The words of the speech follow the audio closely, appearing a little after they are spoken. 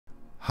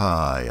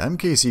Hi, I'm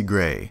Casey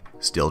Gray,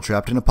 still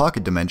trapped in a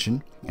pocket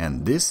dimension,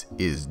 and this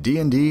is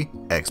D&D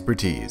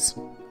Expertise,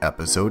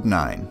 Episode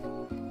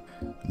 9.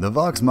 The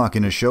Vox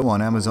Machina show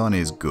on Amazon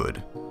is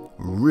good.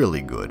 Really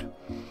good.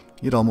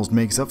 It almost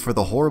makes up for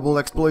the horrible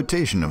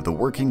exploitation of the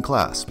working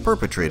class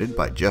perpetrated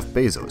by Jeff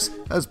Bezos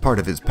as part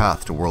of his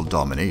path to world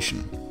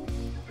domination.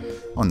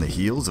 On the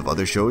heels of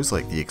other shows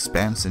like The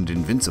Expanse and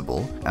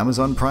Invincible,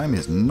 Amazon Prime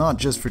is not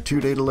just for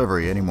 2-day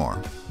delivery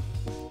anymore.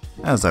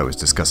 As I was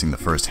discussing the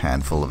first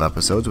handful of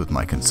episodes with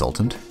my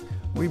consultant,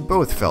 we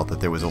both felt that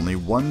there was only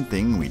one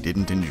thing we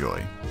didn't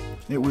enjoy.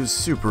 It was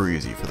super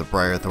easy for the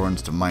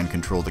Briarthorns to mind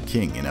control the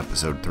king in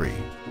episode 3,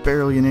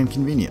 barely an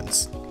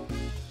inconvenience.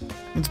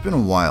 It's been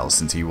a while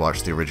since he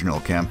watched the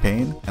original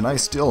campaign, and I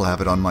still have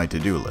it on my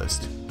to-do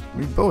list.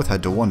 We both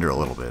had to wonder a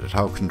little bit at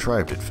how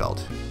contrived it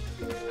felt.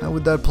 How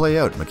would that play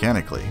out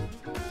mechanically?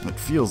 It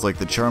feels like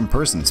the Charm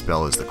Person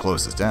spell is the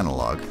closest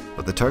analog,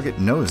 but the target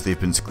knows they've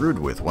been screwed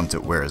with once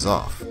it wears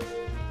off.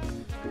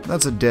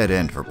 That's a dead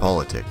end for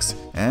politics,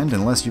 and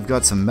unless you've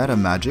got some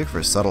metamagic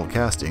for subtle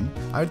casting,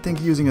 I'd think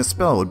using a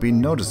spell would be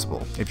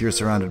noticeable if you're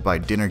surrounded by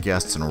dinner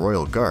guests and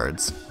royal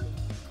guards.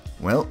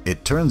 Well,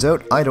 it turns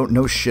out I don't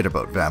know shit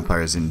about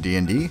vampires in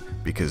D&D,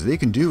 because they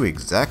can do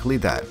exactly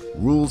that,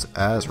 rules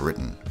as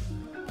written.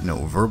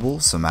 No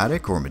verbal,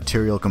 somatic, or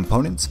material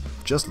components,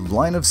 just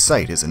line of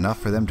sight is enough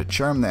for them to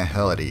charm the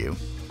hell out of you.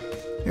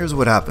 Here's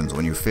what happens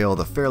when you fail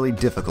the fairly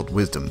difficult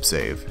wisdom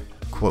save.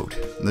 Quote,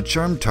 the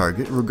charmed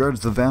target regards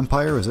the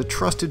vampire as a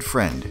trusted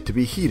friend to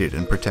be heeded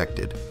and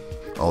protected.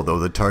 Although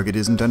the target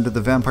isn't under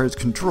the vampire's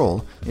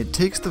control, it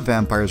takes the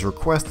vampire's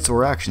requests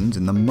or actions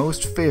in the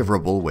most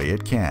favorable way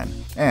it can,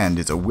 and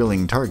is a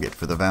willing target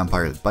for the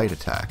vampire's bite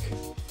attack.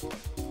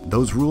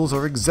 Those rules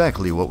are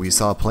exactly what we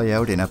saw play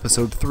out in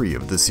episode 3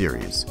 of the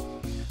series.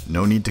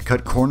 No need to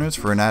cut corners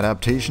for an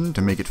adaptation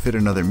to make it fit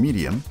another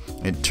medium.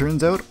 It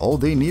turns out all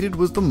they needed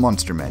was the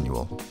monster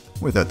manual.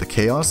 Without the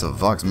chaos of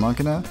Vox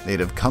Machina, they'd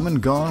have come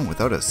and gone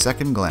without a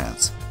second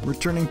glance,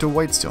 returning to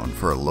Whitestone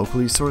for a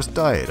locally sourced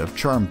diet of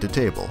charm to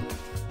table,